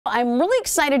I'm really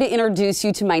excited to introduce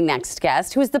you to my next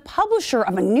guest, who is the publisher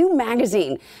of a new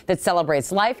magazine that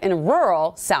celebrates life in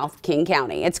rural South King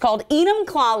County. It's called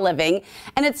Enumclaw Living,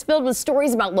 and it's filled with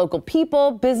stories about local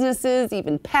people, businesses,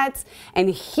 even pets. And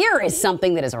here is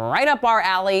something that is right up our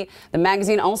alley. The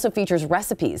magazine also features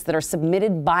recipes that are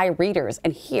submitted by readers.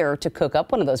 And here to cook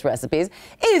up one of those recipes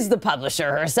is the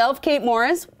publisher herself, Kate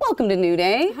Morris. Welcome to New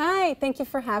Day. Hi, thank you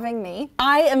for having me.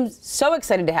 I am so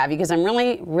excited to have you because I'm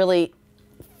really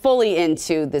fully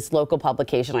into this local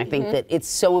publication. I think that it's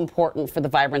so important for the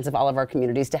vibrance of all of our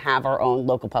communities to have our own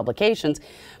local publications.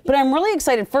 But I'm really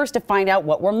excited first to find out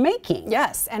what we're making.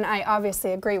 Yes, and I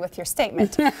obviously agree with your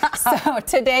statement. So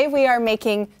today we are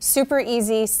making super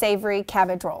easy, savory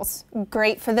cabbage rolls.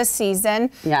 Great for the season.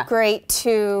 Yeah. Great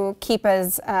to keep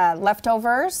as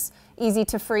leftovers. Easy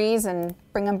to freeze and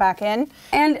bring them back in.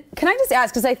 And can I just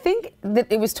ask, because I think that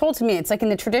it was told to me, it's like in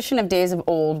the tradition of days of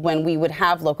old when we would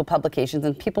have local publications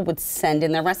and people would send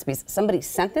in their recipes. Somebody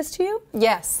sent this to you?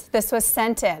 Yes, this was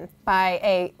sent in by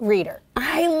a reader.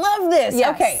 I love this.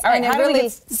 Yes. Okay, all right. And it really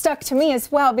stuck to me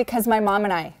as well because my mom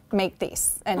and I make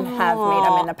these and have made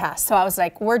them in the past. So I was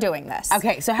like, we're doing this.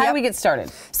 Okay, so how do we get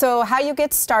started? So how you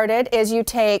get started is you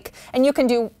take, and you can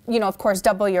do, of course,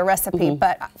 double your recipe,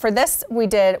 but for this we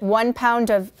did 1 pound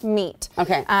of meat.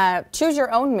 Okay. Choose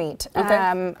your own meat.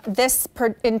 Okay. This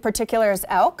in particular is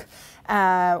elk.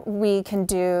 We can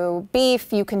do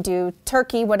beef, you can do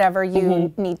turkey, whatever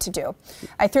you need to do.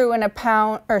 I threw in a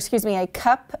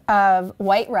cup of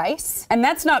white rice. And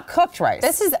that's not cooked rice.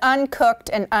 This is uncooked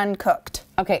and uncooked.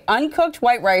 Okay, uncooked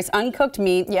white rice, uncooked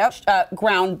meat,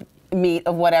 ground meat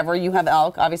of whatever. You have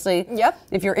elk, obviously. Yep.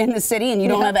 If you're in the city and you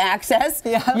don't have access,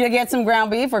 you get some ground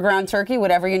beef or ground turkey,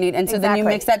 whatever you need. And so then you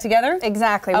mix that together?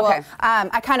 Exactly. Okay. Well,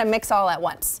 I kind of mix all at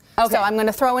once. Okay. So I'm going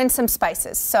to throw in some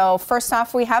spices. So first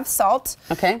off, we have salt.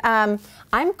 Okay.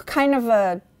 I'm kind of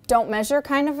a don't measure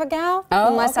kind of a gal,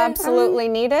 unless absolutely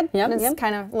needed. It's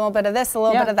kind of a little bit of this, a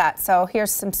little bit of that. So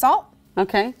here's some salt.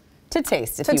 Okay. To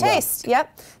taste, if you will. To taste,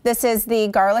 yep. This is the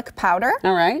garlic powder.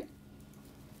 All right.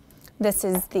 This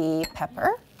is the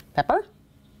pepper. Pepper?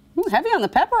 Ooh, heavy on the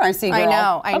pepper, I see,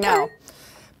 girl. I know.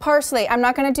 Parsley, I'm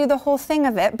not going to do the whole thing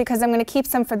of it because I'm going to keep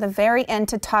some for the very end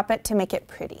to top it to make it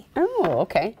pretty. Oh,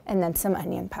 okay. And then some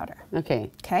onion powder. Okay.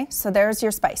 Okay, so there's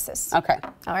your spices. Okay.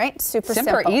 All right, super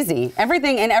simple. Easy.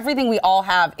 Everything we all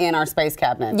have in our spice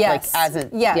cabinet. Yes.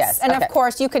 Yes. And of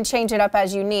course, you can change it up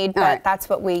as you need, but that's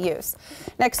what we use.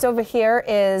 Next over here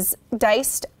is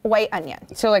diced white onion.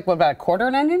 So like what, about a quarter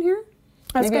an onion here?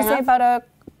 I was going to say about a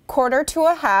quarter to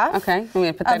a half. Okay, I'm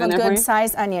going to put that in there for you. Of a good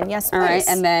size onion, yes, please. All right,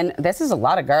 and then this is a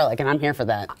lot of garlic, and I'm here for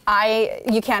that.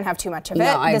 You can't have too much of it.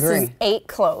 No, I agree. This is 8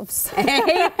 cloves.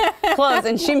 8 cloves,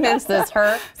 and she minced this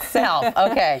herself.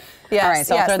 Okay. Yes, all right,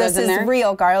 so I'll throw those in there. This is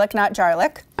real garlic, not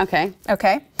jarlic. Okay.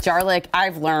 Okay. Jarlic,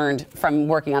 I've learned from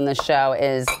working on this show,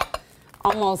 is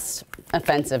almost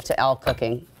offensive to elk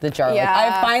cooking, the garlic. Yeah.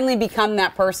 I've finally become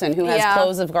that person who has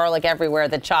cloves of garlic everywhere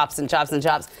that chops and chops and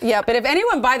chops. Yep. But if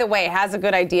anyone, by the way, has a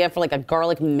good idea for like a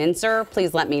garlic mincer,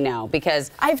 please let me know,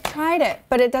 because I've tried it,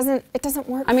 but it doesn't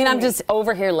work. I mean, for I'm me. just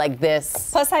over here like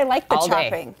this. Plus, I like the all day.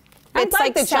 chopping. I It's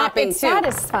like the chopping it's too.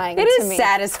 Satisfying. It to is me.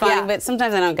 satisfying, but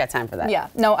sometimes I don't get time for that. Yeah.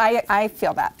 No, I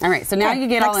feel that. All right, so now you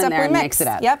get all in there and mix it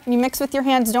up. Yep. You mix with your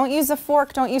hands. Don't use a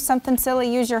fork. Don't use something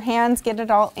silly. Use your hands. Get it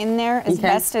all in there as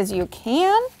best as you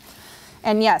can.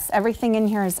 And yes, everything in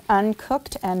here is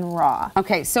uncooked and raw.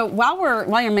 Okay, so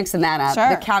while you're mixing that up,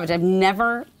 the cabbage, I've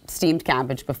never steamed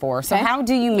cabbage before. So how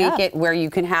do you make it where you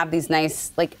can have these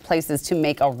nice places to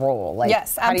make a roll? Like,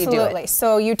 yes, how absolutely. Do you do it?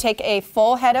 So you take a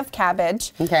full head of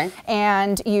cabbage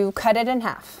and you cut it in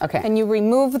half. Okay. And you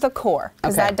remove the core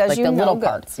because that does you no good. The little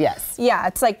parts, yes. Yeah,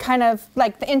 it's like kind of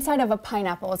like the inside of a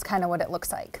pineapple is kind of what it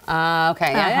looks like.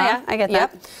 Okay, yeah, I get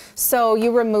that. So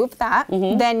you remove that,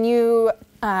 then you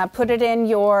put it in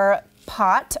your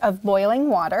pot of boiling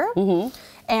water,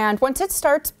 and once it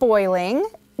starts boiling,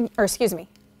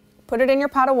 put it in your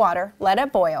pot of water, let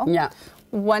it boil. Yeah.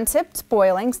 Once it's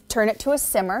boiling, turn it to a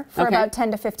simmer for about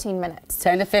 10 to 15 minutes.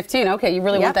 10 to 15, okay. You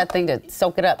really want that thing to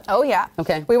soak it up. Oh, yeah.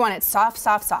 Okay. We want it soft,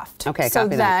 soft, soft. Okay, so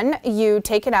copy that. then you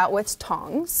take it out with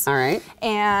tongs. All right.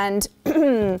 And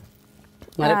let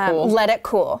it cool. Let it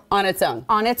cool. On its own?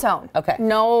 On its own. Okay.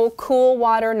 No cool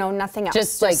water, no nothing else.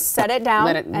 Just like set it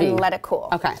down and let it cool.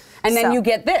 Okay. And then you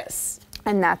get this.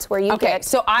 And that's where you get.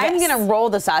 So I'm going to roll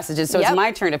the sausages, so it's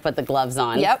my turn to put the gloves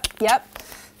on. Yep.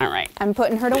 All right. I'm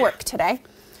putting her to work today.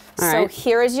 So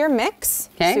here is your mix.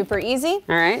 Super easy.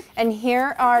 All right. And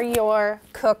here are your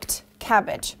cooked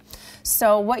cabbage.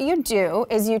 So what you do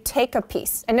is you take a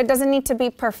piece, and it doesn't need to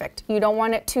be perfect. You don't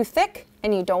want it too thick.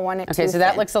 and you don't want it too Okay, so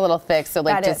that thin. looks a little thick, so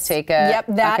like That just is. take a... Yep,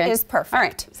 that okay. is perfect. All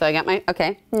right, so I got my,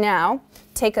 okay. Now,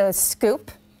 take a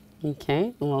scoop.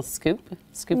 Okay, a little scoop.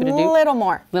 Scoop A it a doop. little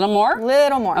more. Little more?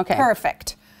 Little more. Okay.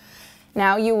 Perfect.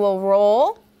 Now you will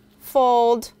roll,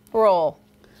 fold, roll.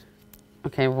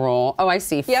 Okay, roll. Oh, I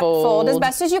see. Yep, fold as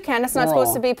best as you can. It's not roll.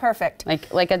 supposed to be perfect.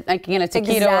 Like in a taquito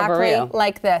Exactly or burrito.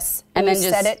 like this. And you then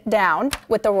just set it down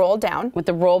with the roll down. with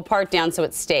the roll part down so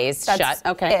it stays That's shut.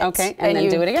 Okay, it. okay, and then you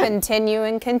do it again. Continue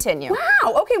and continue.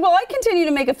 Wow. Okay, well, I continue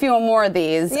to make a few more of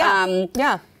these. Yeah.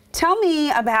 Yeah. Tell me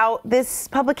about this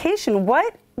publication.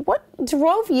 What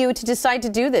drove you to decide to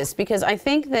do this? Because I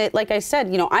think that, like I said,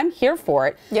 you know, I'm here for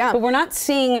it. Yeah. But we're not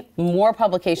seeing more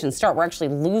publications start. We're actually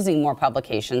losing more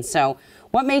publications. So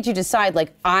what made you decide,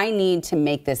 like, I need to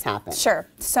make this happen? Sure.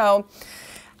 So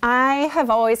I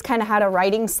have always kind of had a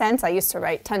writing sense. I used to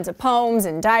write tons of poems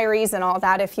and diaries and all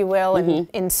that, if you will,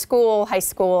 in school, high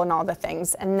school, and all the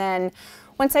things. And then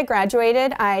once I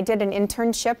graduated, I did an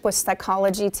internship with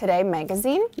Psychology Today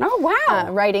magazine. Oh,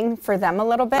 wow. Writing for them a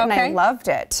little bit, and I Okay. loved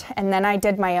it. And then I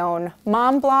did my own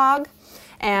mom blog,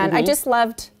 and I just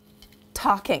loved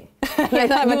talking.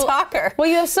 I'm a talker. Well,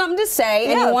 you have something to say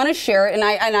and Yeah. you want to share it, and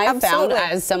I have found, Absolutely.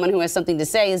 as someone who has something to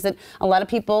say, is that a lot of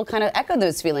people kind of echo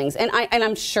those feelings, and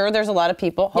I'm sure there's a lot of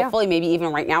people, Yeah. hopefully maybe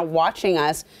even right now, watching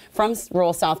us from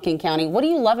rural South King County. What do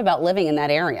you love about living in that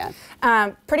area?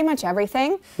 Pretty much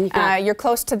everything. Yeah. You're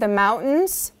close to the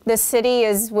mountains. The city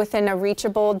is within a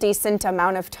reachable, decent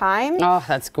amount of time. Oh,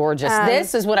 that's gorgeous.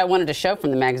 This is what I wanted to show from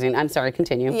the magazine. I'm sorry,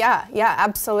 continue. Yeah,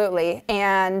 absolutely.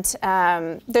 And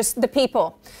there's the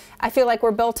people. I feel like we're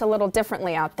built a little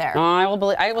differently out there. Oh,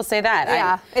 I will say that.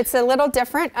 Yeah, it's a little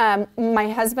different. My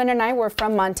husband and I were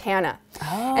from Montana.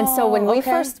 And so when we okay.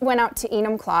 first went out to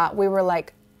Enumclaw, we were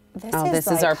like, this is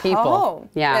like our people. home.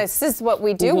 Yeah. This is what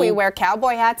we do. We wear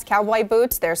cowboy hats, cowboy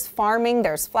boots. There's farming,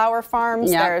 there's flower farms,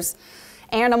 Yep. there's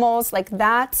animals. Like,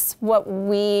 that's what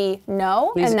we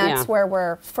know, and that's where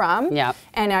we're from. Yep.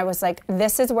 And I was like,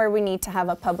 this is where we need to have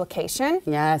a publication.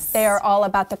 Yes. They are all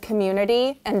about the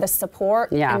community and the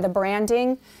support Yeah. and the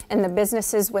branding and the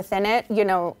businesses within it. You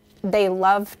know, they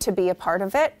love to be a part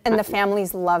of it, and the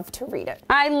families love to read it.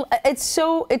 It's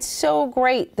so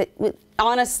great that,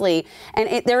 honestly,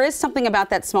 and there is something about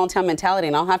that small town mentality.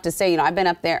 And I'll have to say, you know, I've been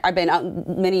up there. I've been out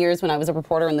many years when I was a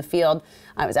reporter in the field.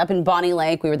 I was up in Bonnie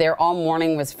Lake. We were there all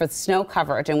morning. It was for snow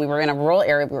coverage, and we were in a rural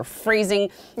area. We were freezing.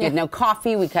 We had no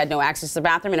coffee. We had no access to the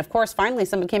bathroom. And of course, finally,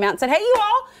 somebody came out and said, "Hey, you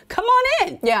all, come on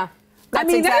in." Yeah. I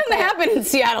mean, exactly that doesn't happen in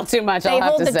Seattle too much. They I'll have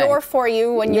hold to the say. door for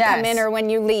you when you come Yes. in or when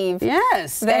you leave.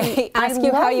 Yes. They And ask I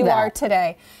you how love you that. are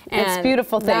today. It's a And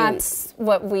beautiful thing. That's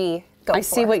what we go for. I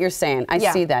see what you're saying. I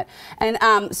Yeah. see that. And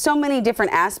so many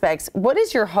different aspects. What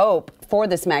is your hope for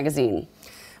this magazine?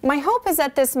 My hope is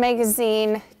that this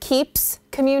magazine keeps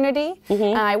community.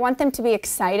 I want them to be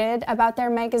excited about their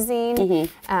magazine.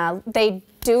 They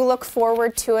do look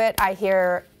forward to it. I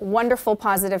hear wonderful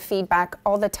positive feedback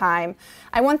all the time.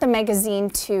 I want the magazine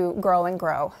to grow and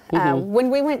grow. When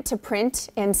we went to print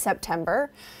in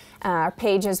September, our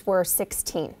pages were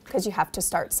 16 because you have to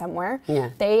start somewhere. Yeah.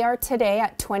 They are today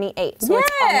at 28, so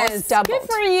it's almost doubled. Good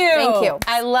for you. Thank you.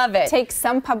 I love it. Takes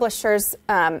some publishers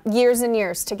years and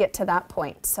years to get to that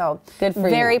point. So Good for you.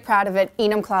 very proud of it.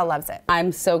 Enumclaw loves it.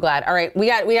 I'm so glad. All right,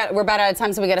 we're about out of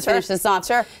time, so we got to finish this off.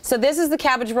 Sure. So this is the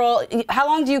cabbage roll. How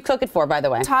long do you cook it for, by the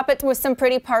way? Top it with some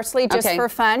pretty parsley just Okay. for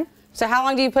fun. So how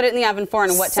long do you put it in the oven for,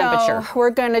 and what temperature? So we're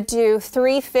going to do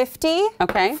 350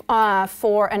 Okay.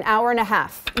 For an hour and a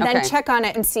half. Then Okay. check on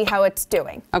it and see how it's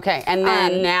doing. Okay, and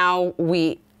then now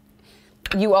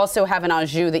you also have an au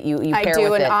jus that you pair I do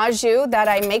with an it. au jus that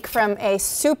I make from a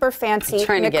super fancy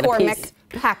Trying to get a McCormick piece.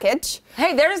 package.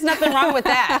 Hey, there's nothing wrong with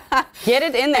that. Get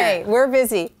it in there. Hey, we're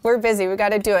busy. We're busy. We got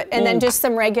to do it. And then just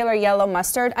some regular yellow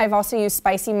mustard. I've also used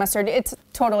spicy mustard. It's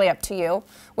totally up to you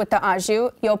with the au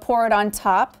jus. You'll pour it on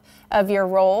top of your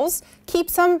rolls. Keep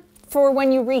some for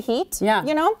when you reheat. Yeah.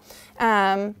 You know.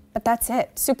 But that's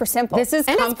it. Super simple. This is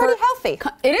and comfort. it's pretty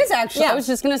healthy. It is actually. Yeah. I was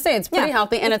just going to say it's pretty Yeah,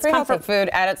 healthy, and it's pretty comfort healthy. food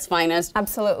at its finest.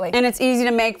 Absolutely. And it's easy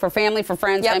to make for family, for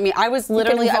friends. Yep. I mean, I was You can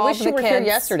literally. I involve wish you the were here kids.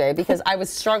 yesterday because I was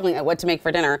struggling at what to make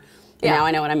for dinner. Yeah. Now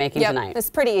I know what I'm making Yep, tonight. it's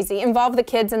pretty easy. Involve the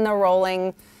kids in the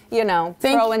rolling. You know,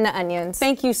 throw in the onions.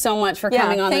 Thank you so much for Yeah,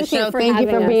 coming on the thank you show. for Thank you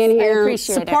having for us. being I here.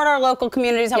 appreciate it. Support our local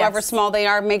communities, however Yes. small they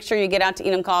are. Make sure you get out to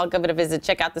Enumclaw, give it a visit,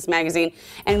 check out this magazine.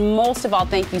 And most of all,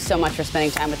 thank you so much for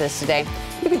spending time with us today.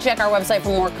 You can check our website for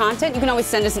more content. You can always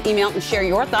send us an email and share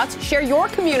your thoughts. Share your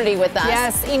community with us.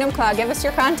 Yes, Enumclaw, give us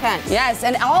your content. Yes,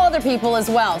 and all other people as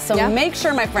well. So Yeah. make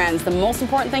sure, my friends, the most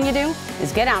important thing you do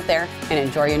is get out there and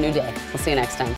enjoy your new day. We'll see you next time.